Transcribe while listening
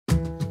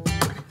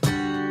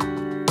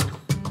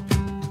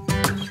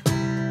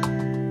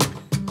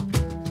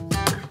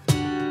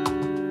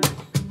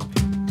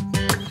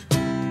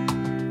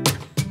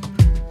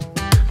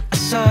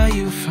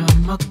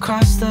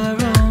across the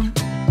room.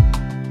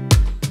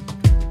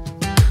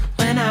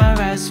 When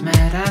our eyes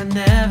met, I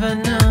never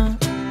knew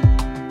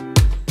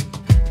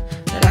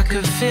that I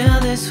could feel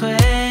this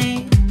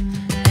way,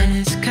 and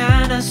it's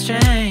kinda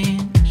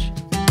strange.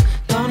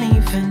 Don't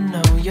even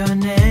know your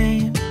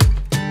name.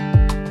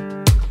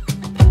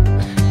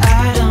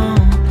 I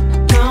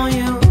don't know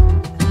you,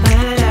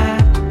 but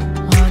I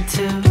want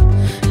to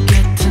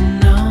get to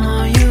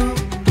know you.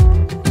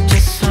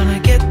 Just wanna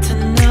get to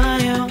know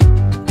you.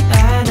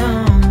 I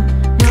don't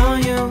know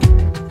you,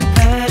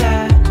 but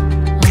I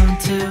want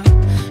to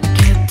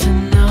get to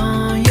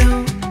know you.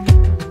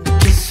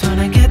 Just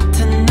wanna get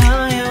to know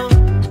you.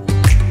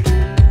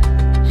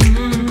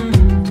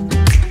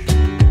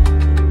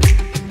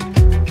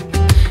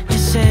 You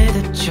say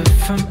that you're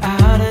from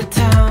out of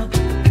town.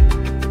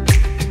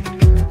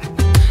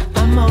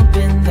 I'm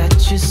hoping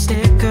that you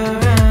stick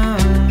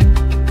around.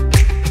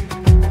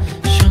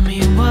 Show me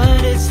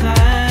what it's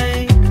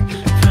like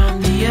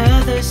from the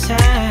other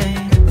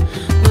side.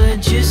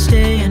 Would you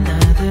stay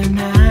another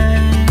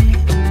night?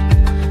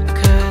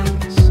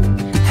 'Cause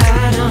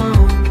I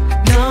don't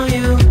know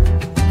you,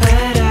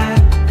 but I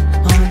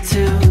want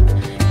to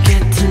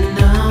get to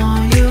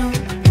know you.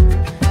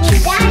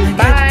 Just wanna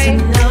get to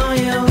know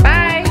you.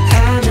 Bye.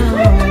 I don't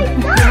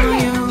know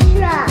you,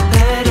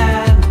 but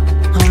I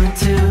want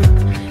to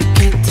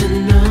get to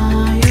know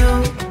you.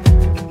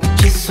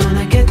 Just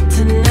wanna get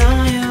to know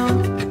you.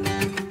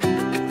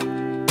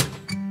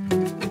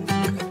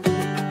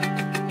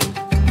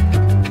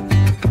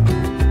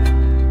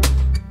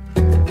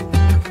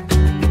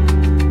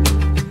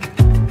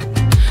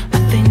 I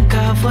think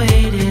I've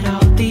waited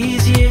all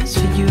these years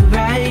for you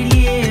right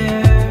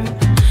here.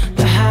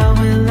 But how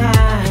will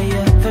I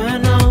ever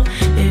know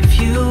if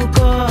you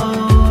go?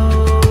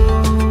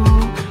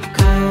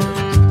 'Cause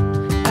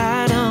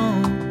I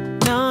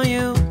don't know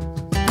you,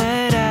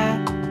 but I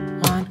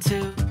want to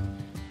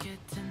get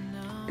to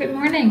know. Good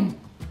morning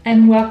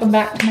and welcome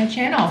back to my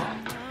channel.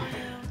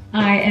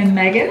 I am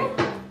Megan.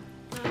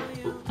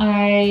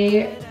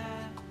 I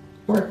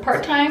work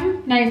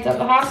part-time nights at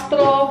the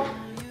hospital,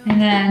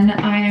 and then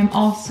I am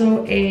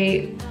also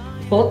a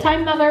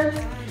full-time mother.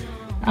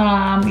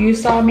 You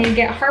saw me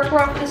get Harper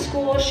off to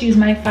school. She's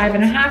my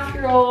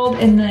 5.5-year-old,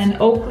 and then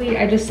Oakley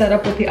I just set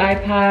up with the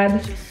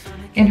iPad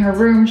in her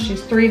room.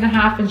 She's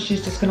 3.5 and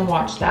she's just gonna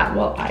watch that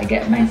while I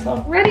get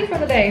myself ready for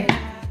the day.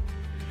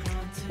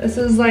 This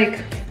is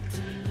like,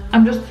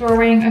 I'm just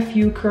throwing a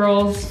few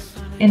curls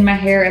in my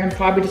hair, and I'm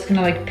probably just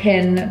gonna like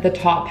pin the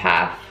top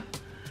half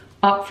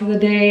up for the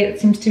day. It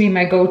seems to be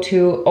my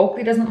go-to.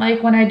 Oakley doesn't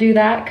like when I do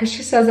that because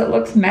she says it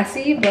looks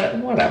messy, but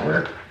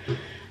whatever.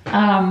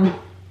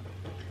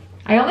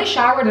 I only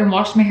showered and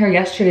washed my hair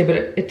yesterday, but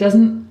it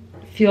doesn't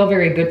feel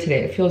very good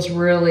today. It feels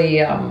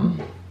really, I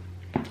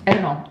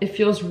don't know, it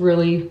feels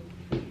really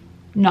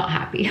not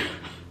happy.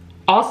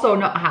 Also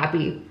not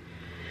happy.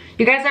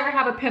 You guys ever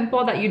have a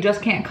pimple that you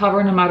just can't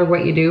cover no matter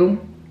what you do?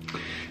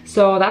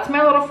 So that's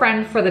my little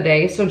friend for the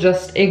day, so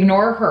just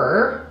ignore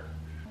her.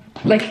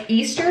 Like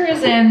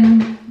Easter's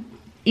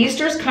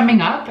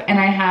coming up and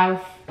I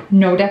have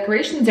no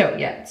decorations out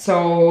yet.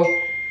 So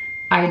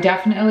I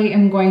definitely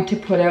am going to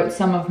put out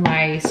some of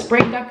my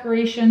spring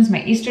decorations,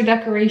 my Easter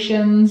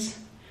decorations,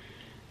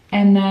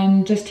 and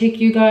then just take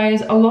you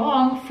guys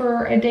along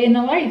for a day in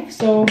the life.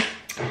 So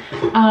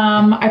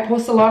I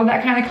post a lot of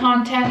that kind of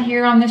content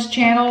here on this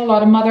channel, a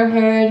lot of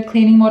motherhood,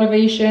 cleaning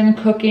motivation,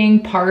 cooking,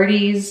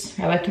 parties.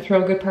 I like to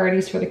throw good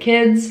parties for the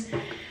kids.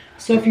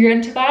 So if you're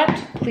into that,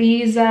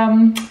 please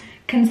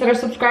consider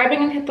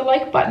subscribing and hit the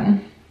like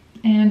button.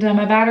 And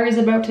my battery is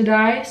about to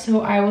die,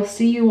 so I will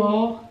see you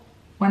all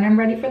when I'm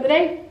ready for the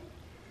day.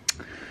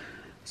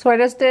 So I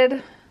just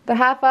did the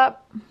half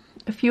up,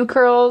 a few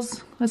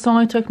curls. This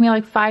only took me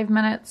like 5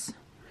 minutes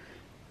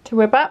to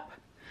whip up.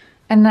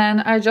 And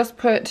then I just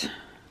put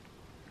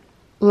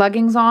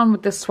leggings on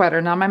with this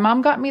sweater. Now my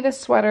mom got me this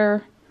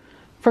sweater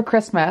for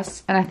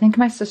Christmas, and I think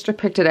my sister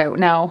picked it out.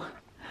 Now,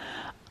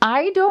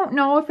 I don't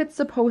know if it's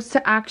supposed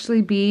to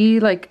actually be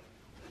like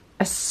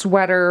a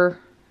sweater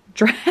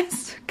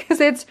dress,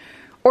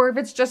 or if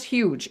it's just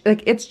huge.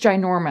 Like, it's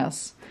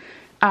ginormous.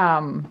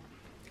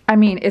 I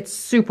mean, it's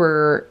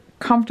super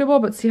comfortable,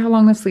 but see how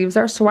long the sleeves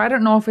are? So I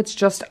don't know if it's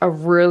just a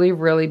really,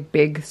 really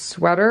big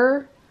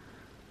sweater.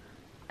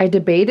 I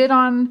debated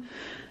on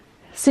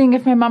seeing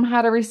if my mom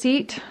had a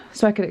receipt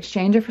so I could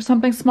exchange it for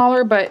something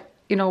smaller, but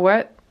you know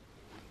what?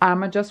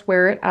 I'ma just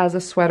wear it as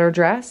a sweater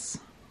dress,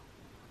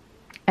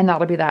 and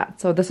that'll be that.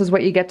 So this is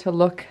what you get to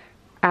look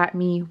at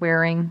me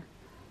wearing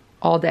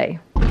all day.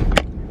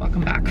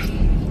 Welcome back.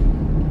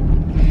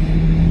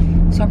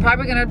 So I'm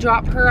probably gonna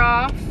drop her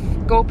off,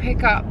 go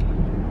pick up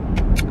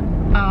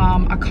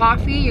a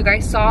coffee. You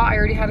guys saw I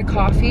already had a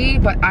coffee,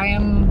 but I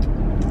am,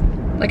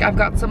 like, I've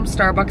got some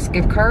Starbucks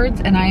gift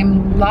cards, and I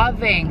am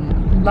loving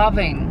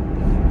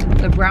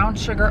the brown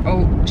sugar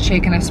oat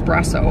shaken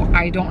espresso.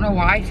 I don't know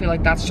why, I feel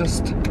like that's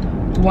just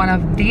one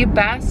of the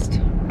best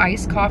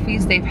iced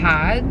coffees they've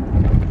had.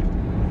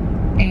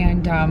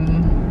 And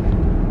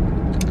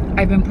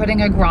I've been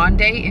putting a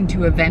grande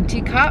into a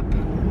venti cup,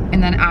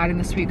 and then adding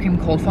the sweet cream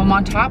cold foam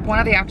on top. One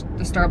of the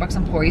Starbucks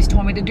employees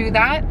told me to do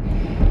that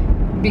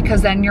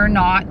because then you're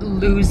not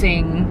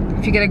losing,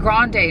 if you get a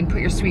grande and put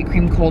your sweet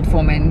cream cold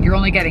foam in, you're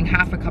only getting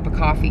half a cup of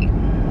coffee.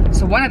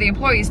 So one of the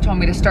employees told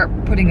me to start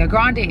putting a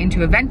grande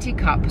into a venti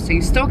cup, so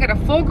you still get a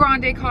full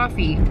grande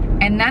coffee,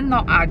 and then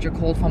they'll add your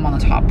cold foam on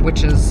the top,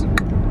 which is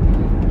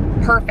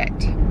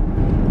perfect.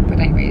 But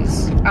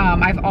anyways,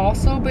 I've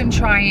also been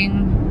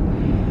trying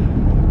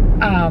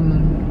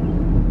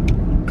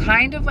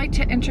kind of like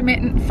to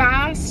intermittent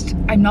fast.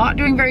 I'm not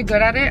doing very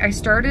good at it. I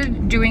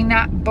started doing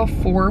that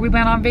before we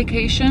went on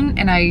vacation,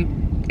 and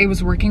it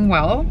was working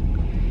well.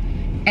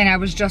 And I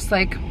was just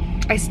like,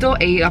 I still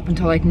ate up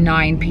until like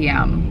 9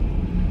 p.m.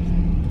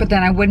 But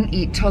then I wouldn't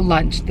eat till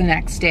lunch the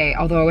next day,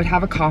 although I would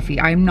have a coffee.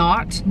 I'm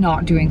not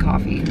doing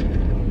coffee.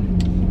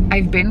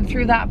 I've been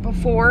through that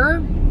before,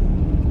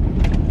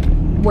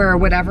 where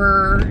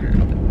whatever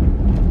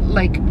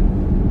like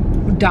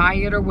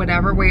diet or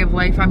whatever way of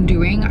life I'm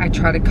doing, I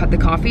try to cut the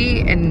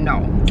coffee, and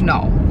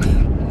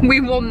no, we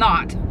will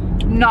not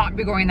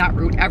be going that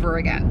route ever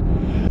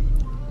again.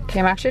 Okay,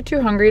 I'm actually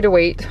too hungry to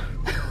wait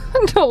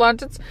until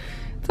lunch. It's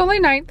only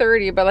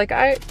 9:30, but like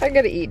I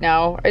gotta eat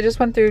now. I just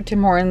went through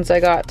Tim Hortons. I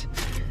got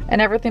an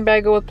everything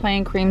bagel with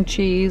plain cream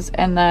cheese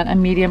and then a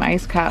medium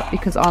ice cap,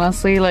 because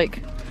honestly,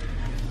 like,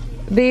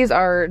 these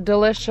are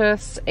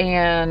delicious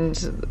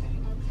and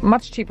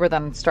much cheaper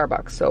than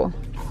Starbucks. So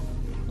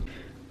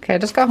okay, I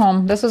just got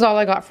home. This is all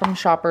I got from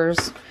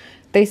Shoppers.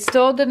 They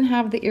still didn't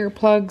have the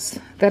earplugs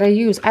that I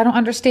use. I don't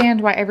understand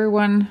why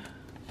everyone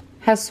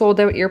has sold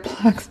out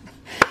earplugs.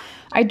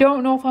 I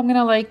don't know if I'm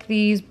gonna like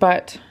these,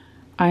 but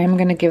I'm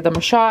gonna give them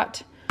a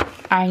shot.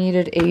 I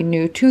needed a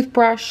new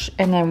toothbrush,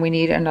 and then we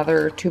need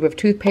another tube of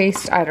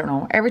toothpaste. I don't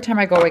know. Every time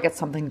I go, I get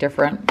something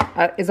different.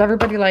 Is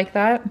everybody like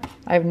that?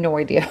 I have no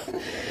idea.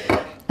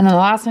 And then the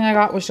last thing I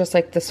got was just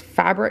like this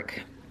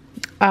fabric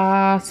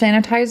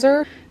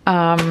sanitizer.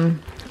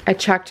 I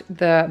checked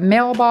the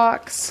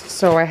mailbox,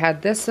 so I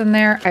had this in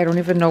there. I don't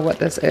even know what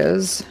this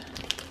is.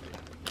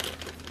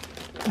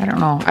 I don't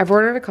know. I've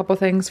ordered a couple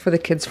things for the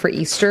kids for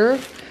Easter,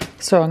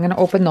 so I'm gonna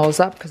open those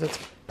up because it's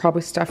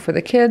probably stuff for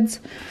the kids.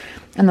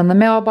 And then the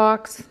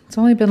mailbox, it's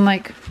only been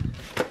like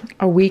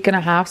a week and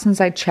a half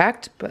since I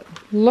checked, but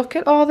look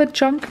at all the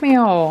junk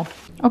mail.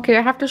 Okay,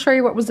 I have to show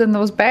you what was in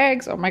those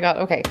bags. Oh my God,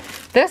 okay.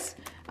 This,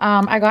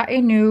 I got a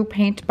new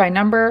paint by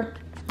number.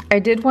 I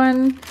did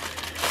one,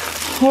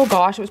 oh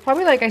gosh, it was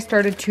probably like I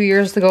started 2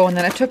 years ago, and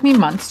then it took me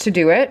months to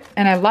do it,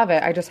 and I love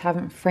it. I just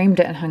haven't framed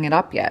it and hung it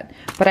up yet.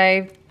 But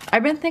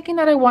I've been thinking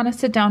that I want to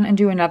sit down and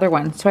do another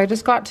one. So I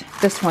just got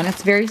this one.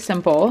 It's very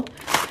simple.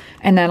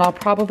 And then I'll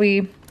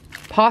possibly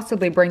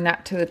bring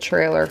that to the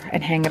trailer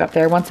and hang it up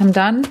there once I'm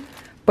done.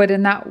 But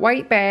in that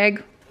white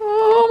bag,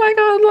 oh my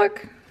God,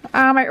 look.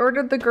 I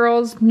ordered the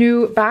girls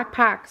new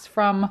backpacks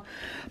from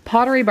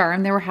Pottery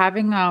Barn. They were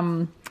having,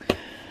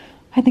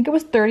 I think it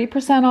was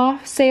 30%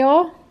 off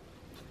sale.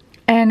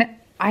 And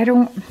I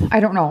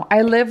don't know.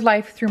 I live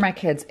life through my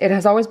kids. It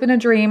has always been a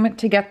dream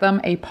to get them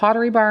a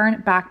Pottery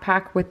Barn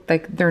backpack with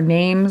like their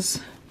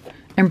names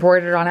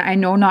embroidered on it. I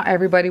know not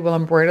everybody will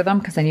embroider them,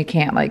 because then you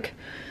can't like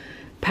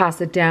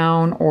pass it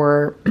down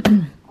or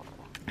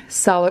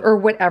sell it or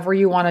whatever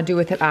you want to do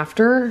with it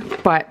after,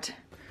 but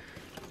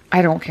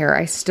I don't care.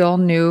 I still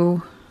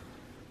knew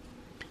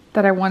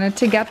that I wanted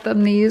to get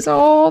them these.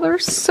 Oh, they're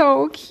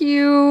so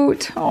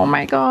cute. Oh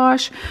my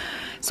gosh.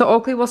 So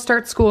Oakley will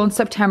start school in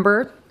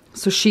September.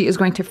 So she is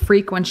going to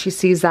freak when she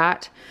sees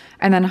that.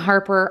 And then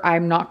Harper,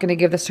 I'm not going to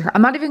give this to her.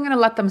 I'm not even going to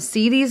let them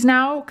see these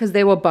now, because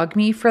they will bug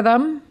me for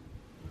them.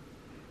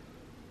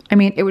 I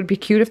mean, it would be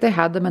cute if they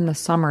had them in the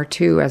summer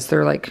too, as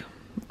they're like,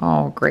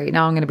 oh great,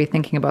 now I'm going to be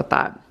thinking about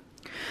that.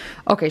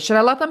 Okay, should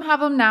I let them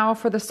have them now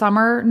for the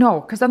summer? No,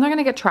 because then they're going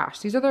to get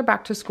trashed. These are their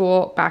back to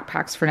school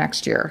backpacks for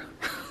next year.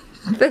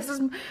 This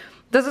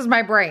is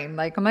my brain.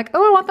 Like, I'm like,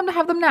 oh, I want them to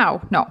have them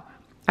now. No,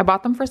 I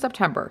bought them for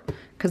September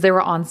because they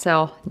were on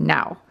sale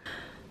now.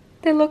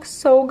 They look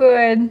so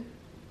good.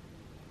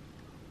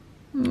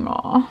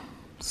 Aw,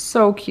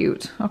 so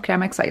cute. Okay,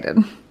 I'm excited.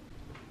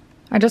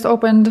 I just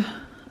opened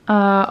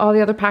all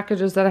the other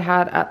packages that I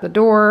had at the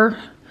door,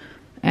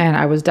 and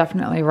I was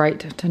definitely right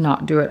to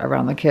not do it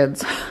around the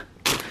kids.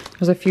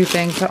 There's a few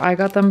things that I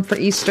got them for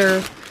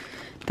Easter.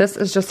 This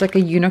is just like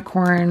a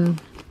unicorn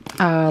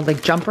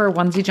like jumper,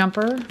 onesie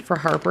jumper for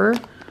Harper.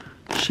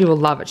 She will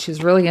love it.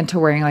 She's really into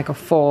wearing like a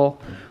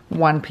full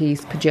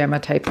one-piece pajama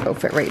type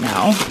outfit right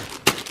now.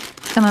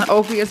 And then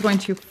Oakley is going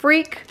to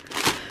freak.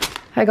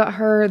 I got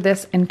her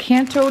this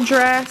Encanto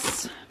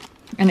dress,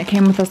 and it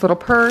came with this little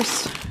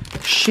purse.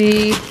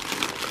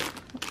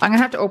 I'm gonna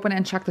have to open it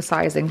and check the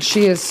sizing.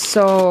 She is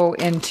so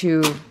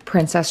into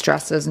princess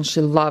dresses, and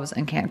she loves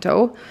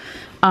Encanto.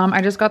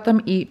 I just got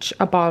them each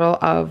a bottle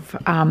of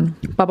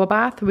bubble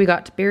bath. We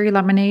got berry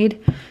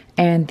lemonade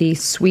and the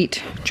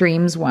Sweet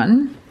Dreams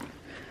one.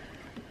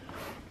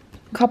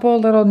 Couple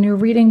little new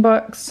reading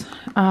books.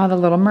 The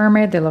Little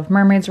Mermaid. They love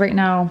mermaids right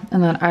now.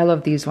 And then I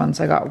love these ones.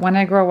 I got When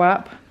I Grow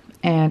Up,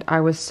 and I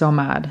was so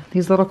mad.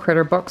 These little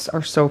critter books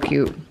are so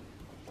cute.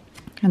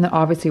 And then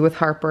obviously with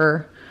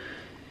Harper,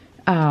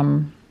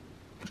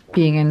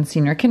 being in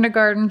senior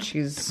kindergarten,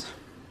 she's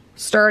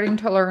starting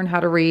to learn how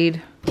to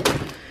read.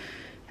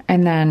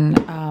 And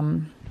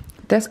then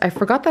this, I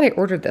forgot that I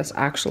ordered this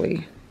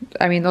actually.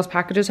 I mean, those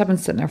packages have been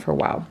sitting there for a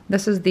while.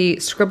 This is the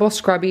Scribble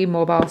Scrubby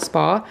Mobile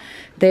Spa.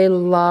 They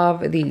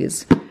love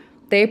these.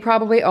 They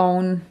probably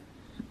own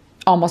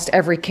almost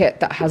every kit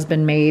that has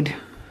been made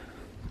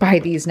by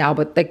these now,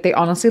 but like they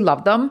honestly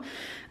love them.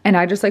 And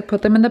I just like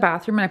put them in the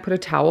bathroom and I put a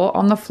towel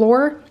on the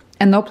floor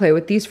and they'll play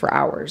with these for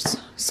hours.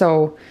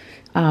 So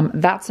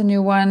that's a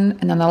new one.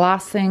 And then the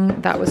last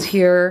thing that was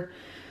here,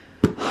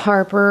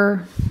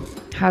 Harper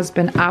has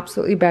been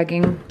absolutely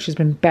begging. She's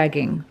been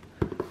begging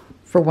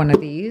for one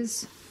of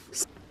these.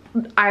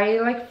 I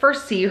like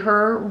foresee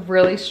her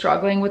really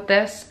struggling with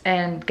this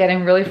and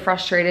getting really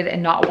frustrated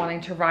and not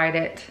wanting to ride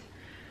it.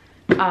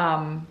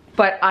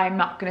 But I'm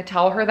not gonna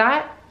tell her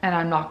that, and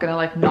I'm not gonna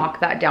like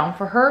knock that down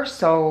for her.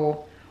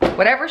 So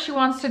whatever she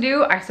wants to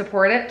do, I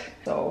support it.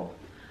 So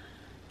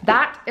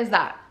that is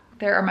that.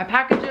 There are my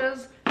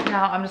packages.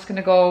 Now I'm just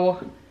gonna go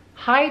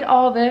hide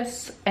all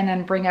this and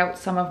then bring out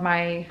some of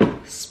my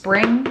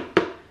spring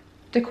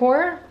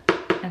decor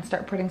and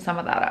start putting some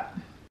of that up.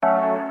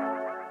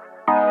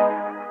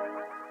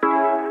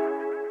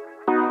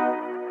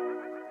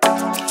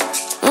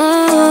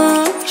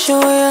 Show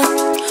ya,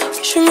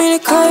 show me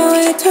the car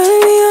when you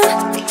turn me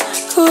on,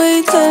 the way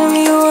you tell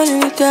me you want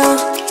me down.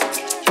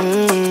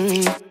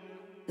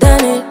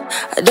 Done it,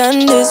 I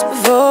done this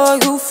before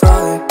you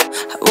falling.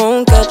 I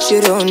won't catch you,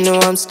 don't know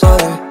I'm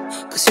stalling,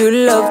 cause you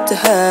love to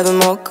have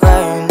them all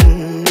crying.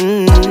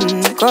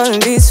 Calling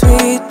me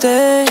sweet,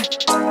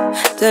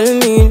 telling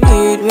me you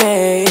need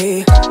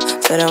me,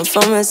 but I'm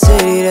from a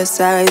city that's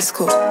high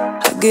school.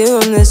 I give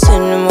them this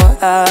and the more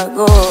I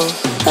go.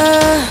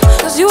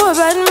 Cause you a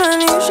bad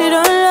money, she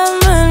don't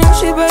love money.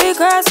 She break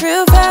grass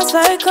real fast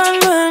like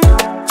conman.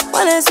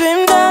 Wanna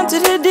swim down to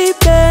the deep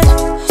end,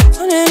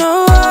 wanna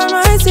know all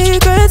my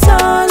secrets,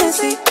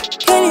 honestly.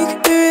 Can you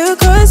keep it real?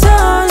 Cause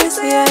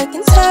honestly, I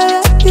can tell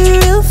that you're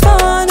real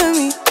fond of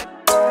me.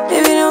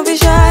 Baby, don't be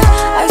shy,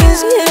 I can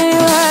see it in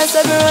your eyes.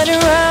 I've been running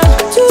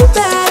around, too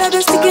bad, I've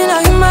been sticking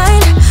out your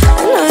mind.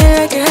 I know you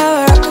like it how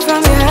I rock it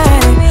from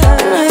behind.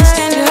 I know you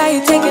stand it, how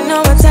you taking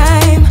all my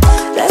time.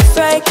 Left,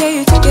 right,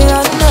 can you take it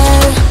all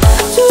night?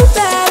 Too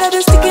bad, I've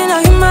been sticking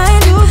out your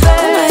mind.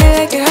 I know you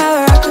like it how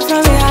I rock it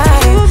from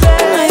behind.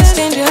 I know you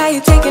stand it, how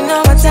you taking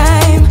all my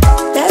time.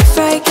 Left,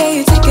 right, can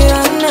you take it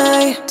all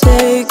night?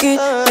 Take it,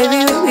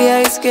 baby, baby,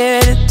 I ain't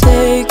scared to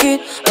take it.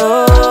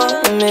 Oh,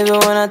 and maybe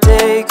when I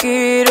take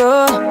it,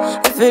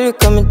 oh, I feel it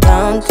coming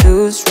down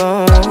too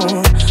strong.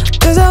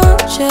 Cause I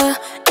want ya,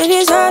 and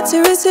it's hard to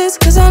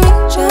resist, cause I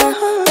need ya.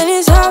 And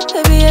it's hard,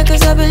 baby, yeah,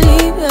 cause I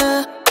believe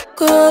ya.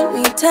 Hold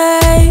me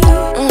tight,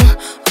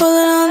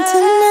 holding on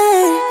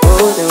tonight.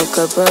 Golden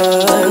cuppa,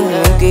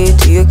 get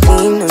to you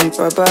clean and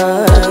proper.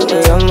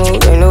 Way I move,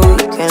 ain't no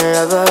weekend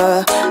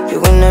lover. You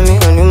gon' have me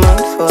on your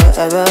mind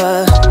forever,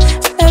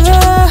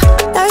 ever.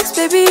 Thanks,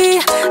 baby,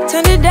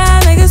 turn it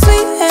down, make it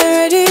sweet and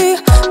ready.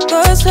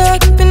 Go slow,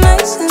 keep it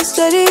nice and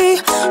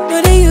steady. Know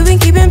that you've been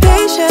keeping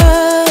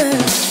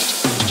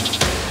patience.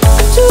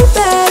 Too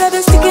bad, I've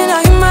been sticking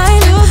out your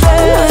mind.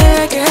 I know you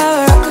like it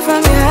how I rock it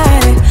from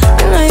behind.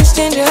 I know you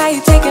stand it, how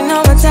you taking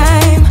all my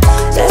time.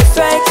 Left,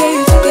 right, can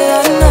you take it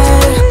all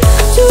night?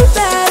 Too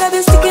bad, I've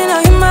been sticking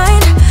out your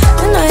mind.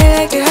 I know you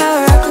like it how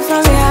I rock it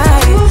from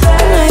behind. I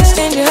know you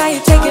stand it, how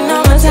you taking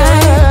all my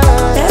time.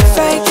 Left,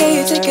 right, can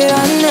you take it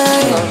all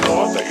night?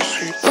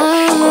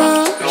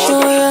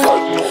 Show ya,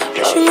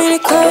 show me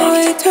the car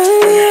when you turn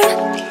me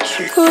on,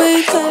 the way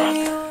you tell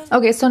me you want.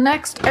 Okay, so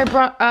next I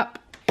brought up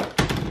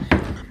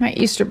my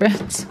Easter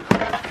bins.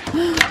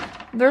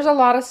 There's a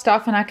lot of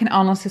stuff and I can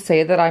honestly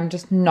say that I'm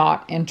just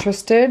not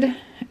interested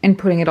in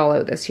putting it all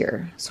out this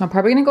year. So I'm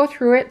probably gonna go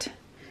through it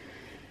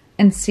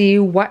and see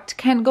what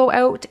can go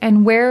out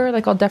and where.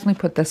 Like I'll definitely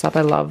put this up.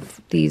 I love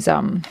these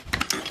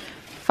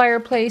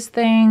fireplace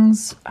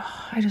things.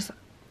 Oh,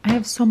 I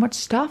have so much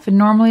stuff and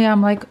normally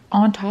I'm like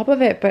on top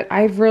of it, but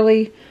I've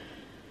really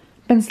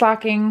been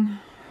slacking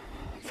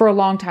for a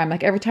long time.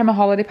 Like every time a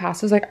holiday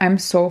passes, like I'm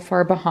so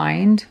far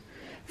behind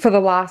for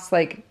the last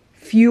like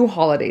few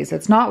holidays.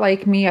 It's not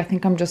like me. I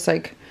think I'm just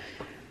like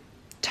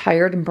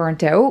tired and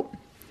burnt out.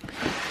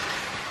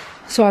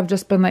 So I've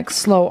just been like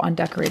slow on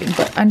decorating,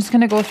 but I'm just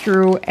gonna go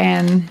through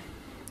and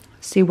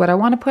see what I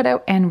want to put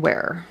out and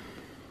where.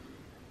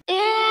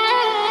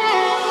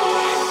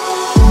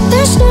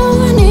 There's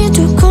no need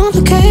to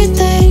complicate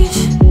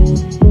things.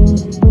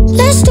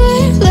 Let's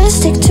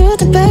stick to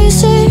the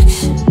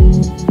basics.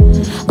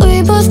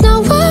 We both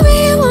know what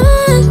we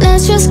want.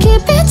 Let's just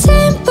keep it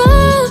simple.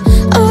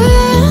 Oh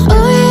yeah,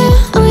 oh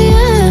yeah, oh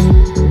yeah.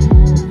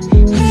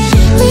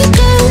 We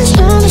dance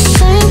on the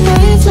same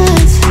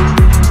wavelength.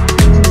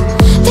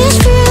 This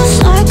feels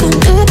like a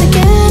new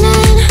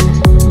beginning.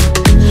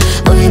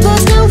 We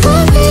both know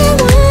what we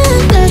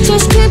want. Let's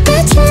just keep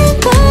it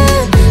simple.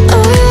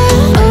 Oh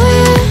yeah, oh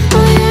yeah,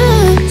 oh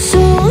yeah. So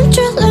won't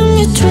you let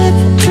me trip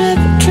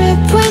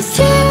with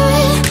you?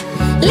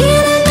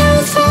 Leaning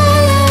on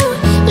fire.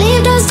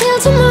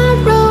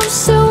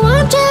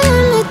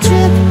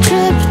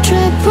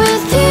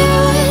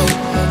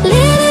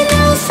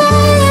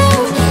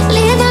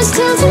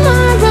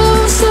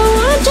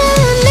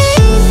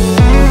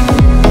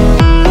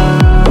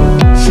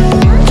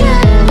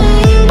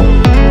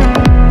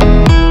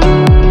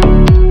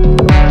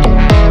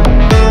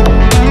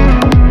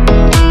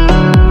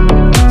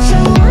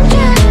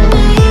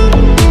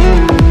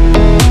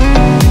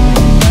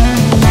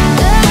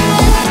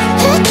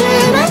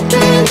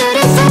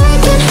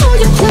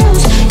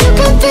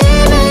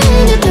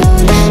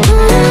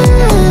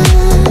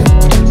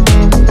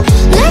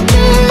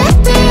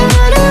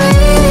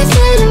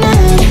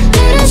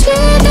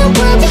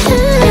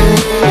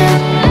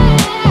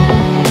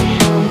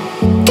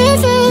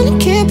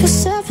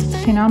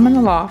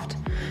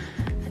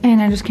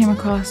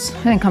 across?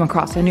 I didn't come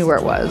across, I knew where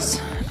it was.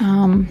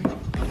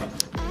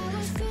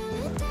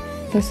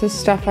 This is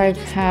stuff I've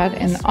had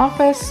in the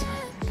office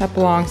that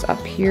belongs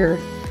up here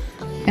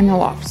in the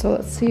loft. So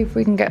let's see if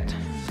we can get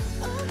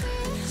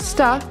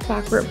stuff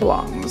back where it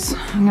belongs.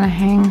 I'm gonna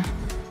hang.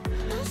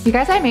 You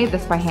guys, I made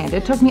this by hand.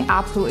 It took me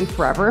absolutely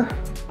forever,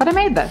 but I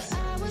made this.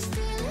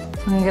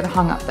 I'm gonna get it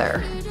hung up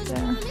there.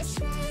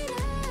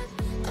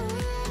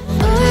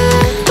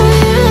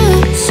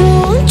 So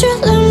won't you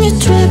let me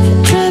trip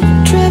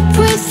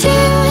with you?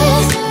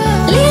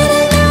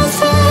 Leading out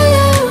for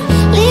you,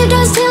 leave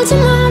us till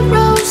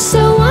tomorrow.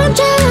 So won't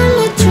you let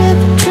me trip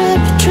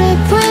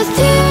with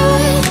you?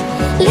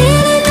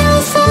 Leading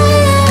out for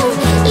you,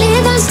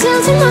 leave us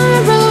till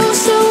tomorrow.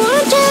 So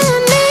won't you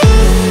let me?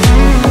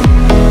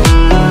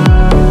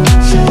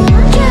 So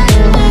won't you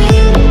let me?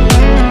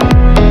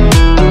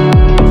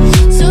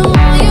 So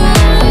won't you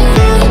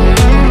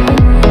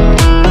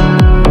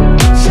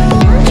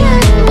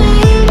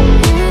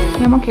let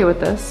me? I'm okay with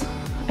this.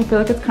 I feel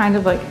like it's kind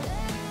of like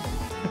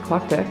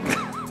eclectic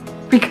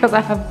because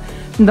I have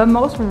the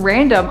most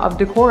random of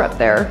decor up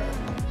there,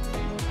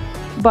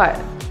 but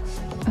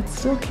it's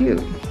still cute.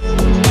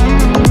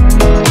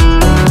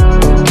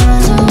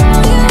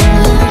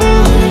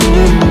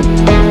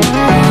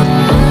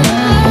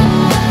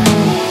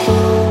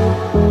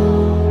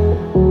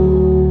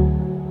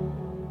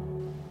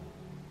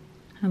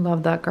 I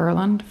love that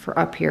garland for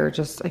up here.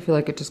 Just, I feel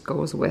like it just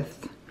goes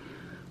with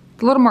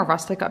a little more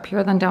rustic up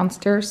here than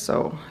downstairs,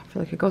 so I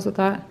feel like it goes with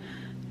that.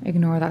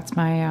 Ignore that's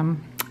my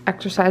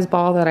exercise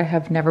ball that I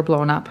have never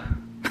blown up.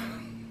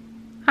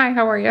 Hi,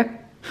 how are you?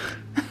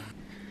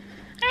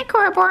 Hi,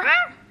 Cora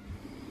Bora.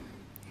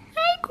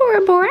 Hi,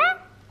 Cora Bora.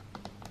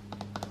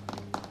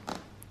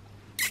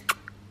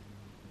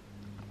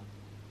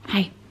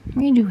 Hi, what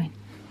are you doing?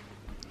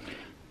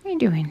 What are you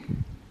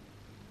doing?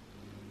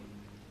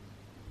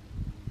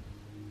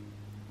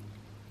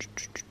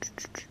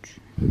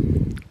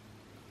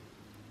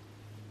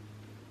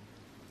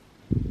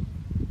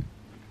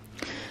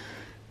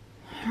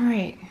 All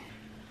right.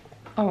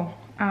 Oh,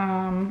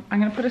 I'm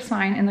gonna put a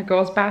sign in the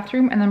girls'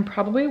 bathroom and then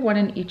probably one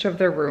in each of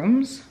their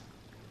rooms.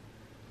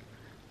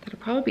 That'll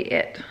probably be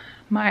it.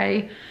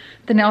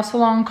 The nail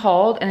salon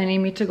called and they need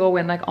me to go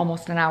in like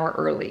almost an hour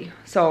early.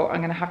 So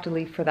I'm gonna have to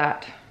leave for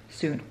that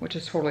soon, which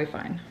is totally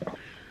fine.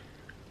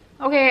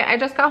 Okay, I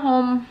just got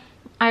home.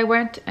 I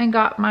went and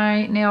got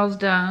my nails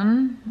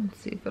done. Let's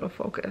see if it'll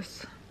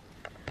focus.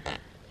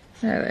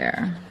 There they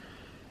are.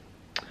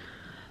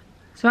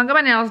 So I got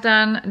my nails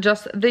done,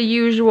 just the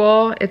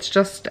usual. It's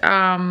just,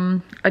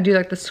 I do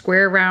like the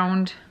square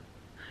round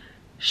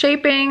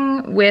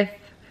shaping with,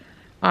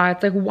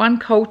 it's like one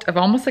coat of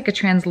almost like a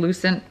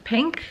translucent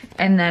pink.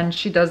 And then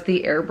she does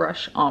the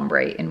airbrush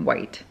ombre in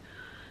white.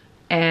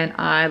 And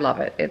I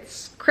love it.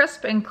 It's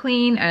crisp and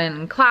clean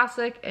and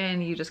classic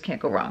and you just can't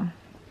go wrong.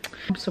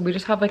 So we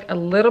just have like a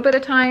little bit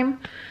of time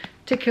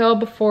to kill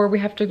before we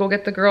have to go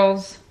get the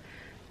girls.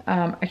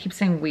 I keep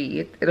saying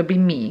we, it'll be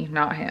me,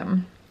 not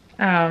him.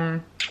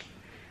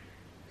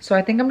 So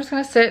I think I'm just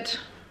gonna sit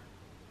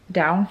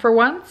down for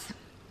once.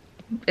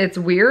 It's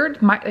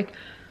weird.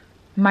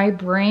 My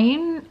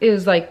brain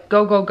is like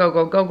go, go, go,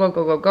 go, go, go,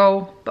 go, go,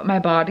 go. But my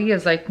body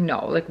is like,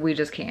 no, like we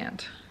just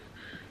can't.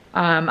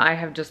 I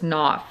have just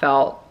not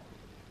felt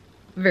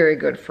very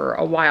good for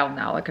a while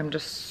now. Like I'm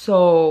just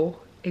so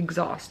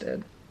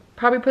exhausted.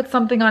 Probably put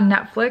something on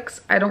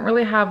Netflix. I don't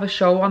really have a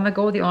show on the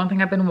go. The only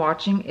thing I've been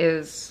watching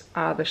is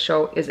the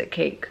show Is It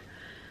Cake?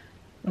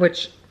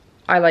 Which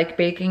I like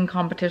baking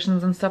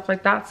competitions and stuff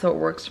like that, so it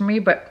works for me.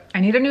 But I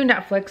need a new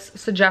Netflix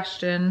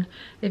suggestion.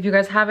 If you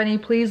guys have any,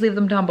 please leave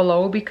them down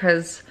below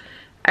because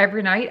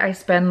every night I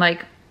spend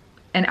like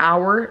an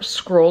hour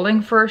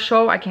scrolling for a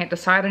show. I can't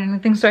decide on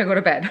anything, so I go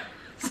to bed.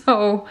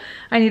 So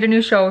I need a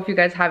new show if you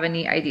guys have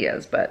any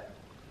ideas, but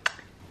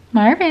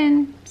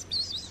Marvin.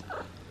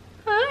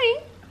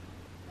 Hi.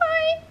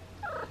 Hi.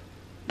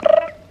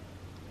 Hi.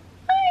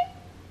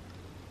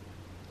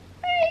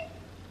 Hi.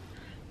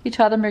 You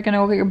tell them you're gonna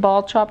go get your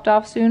ball chopped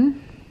off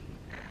soon.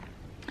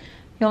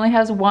 He only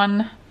has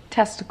one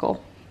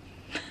testicle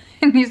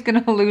and he's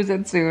gonna lose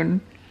it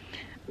soon.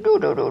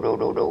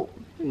 No.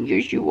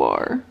 Yes, you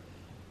are.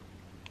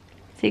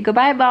 Say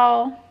goodbye,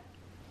 ball.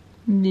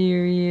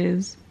 There he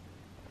is.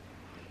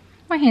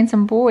 My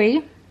handsome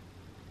boy.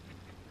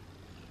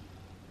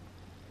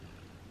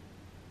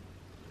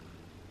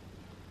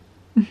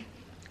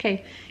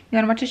 Okay, you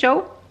wanna watch a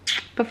show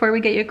before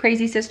we get your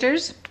crazy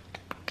sisters?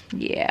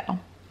 Yeah.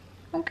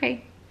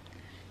 Okay.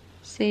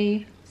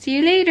 Say, see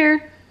you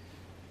later.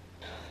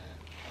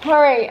 All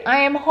right,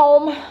 I am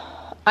home.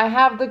 I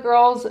have the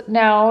girls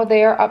now.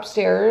 They are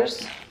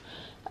upstairs.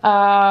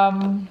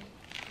 Every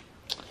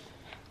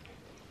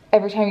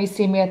time you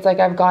see me, it's like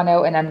I've gone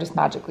out and I'm just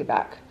magically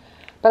back.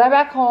 But I'm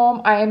back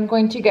home. I am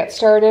going to get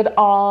started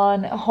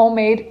on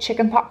homemade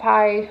chicken pot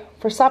pie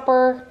for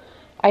supper.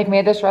 I've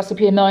made this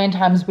recipe a million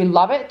times. We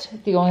love it.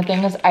 The only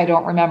thing is I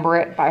don't remember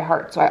it by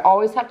heart. So I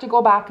always have to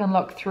go back and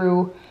look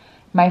through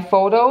my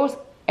photos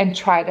and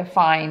try to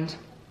find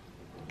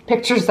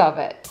pictures of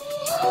it.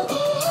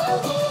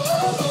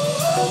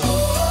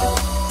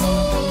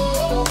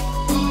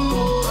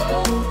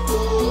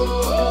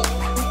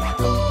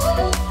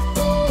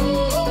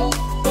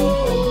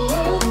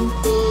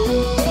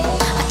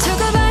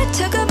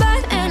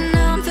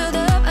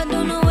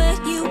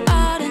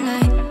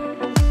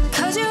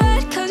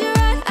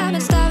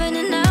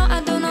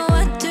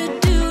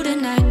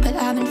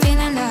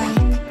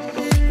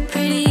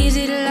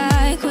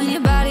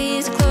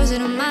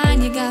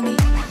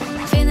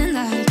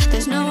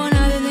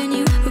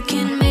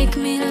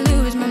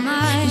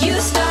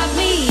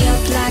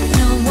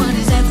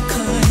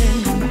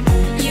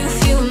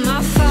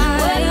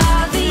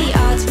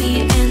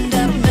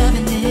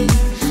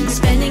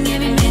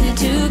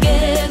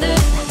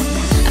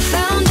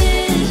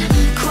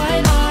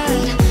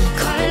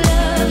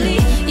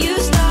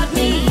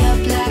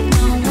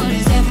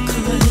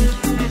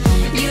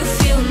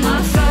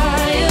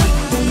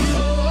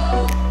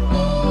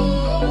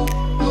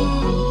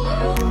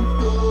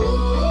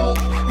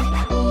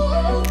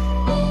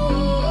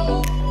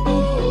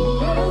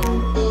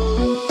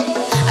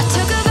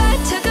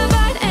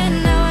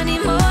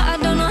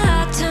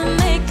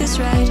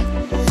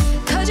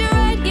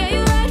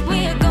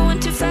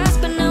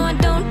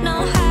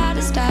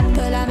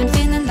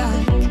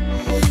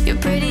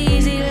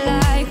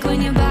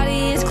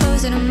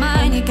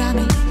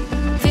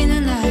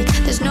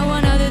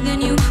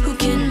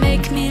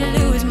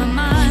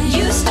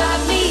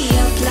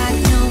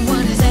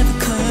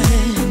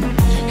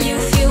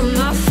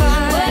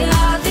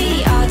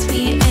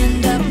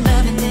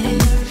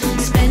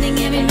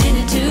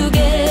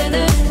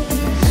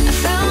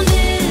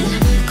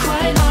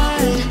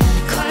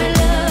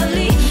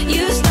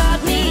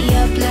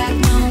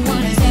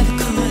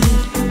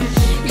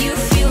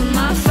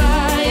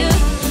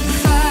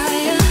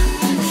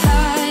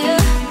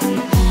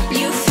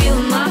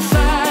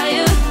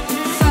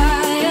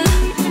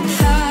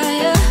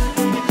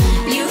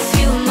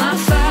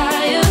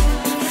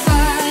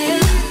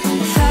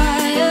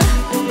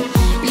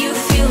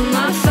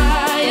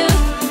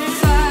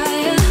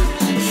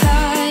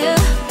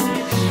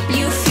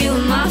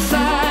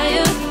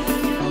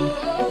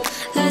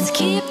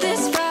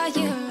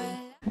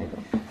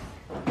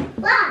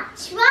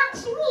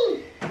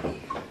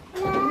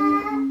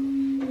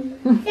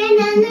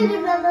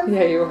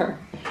 you are.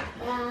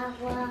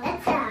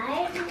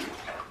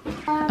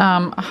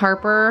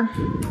 Harper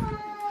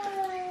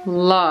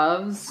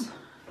loves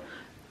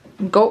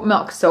goat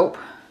milk soap.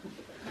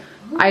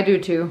 I do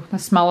too. The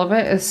smell of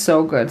it is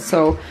so good.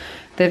 So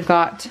they've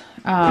got,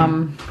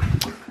 I'll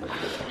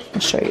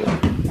show you.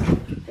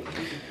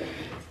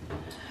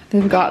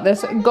 They've got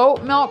this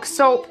goat milk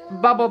soap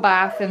bubble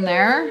bath in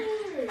there.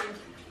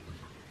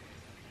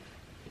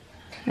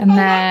 And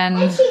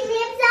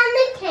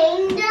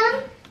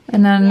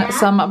then,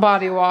 some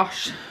body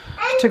wash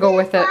to go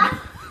with it.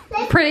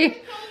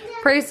 Pretty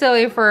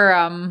silly for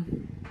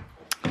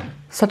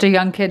such a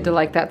young kid to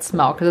like that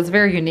smell, because it's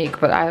very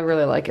unique, but I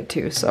really like it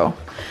too. So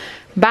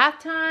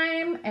bath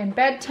time and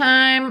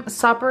bedtime.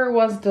 Supper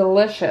was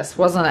delicious,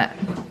 wasn't it?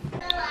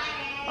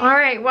 All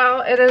right,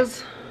 well, it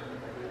is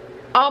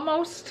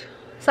almost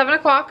 7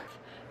 o'clock.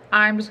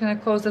 I'm just gonna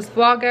close this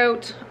vlog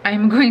out.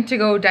 I'm going to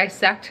go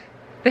dissect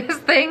this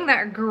thing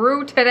that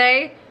grew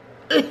today.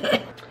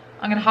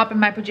 I'm gonna hop in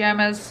my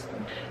pajamas.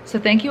 So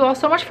thank you all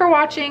so much for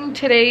watching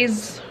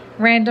today's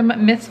random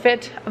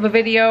misfit of a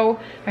video.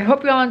 I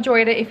hope you all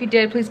enjoyed it. If you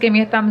did, please give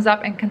me a thumbs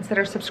up and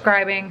consider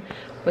subscribing.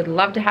 Would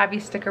love to have you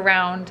stick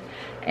around.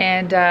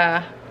 And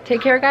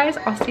take care, guys.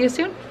 I'll see you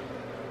soon.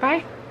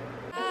 Bye.